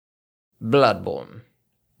Bloodborne.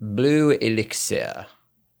 Blue elixir.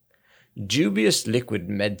 Dubious liquid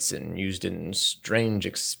medicine used in strange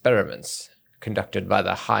experiments conducted by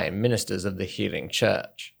the high ministers of the Healing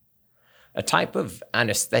Church. A type of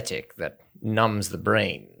anesthetic that numbs the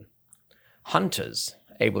brain. Hunters,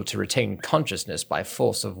 able to retain consciousness by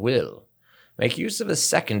force of will, make use of a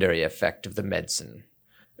secondary effect of the medicine,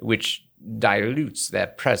 which dilutes their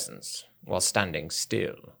presence while standing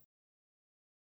still.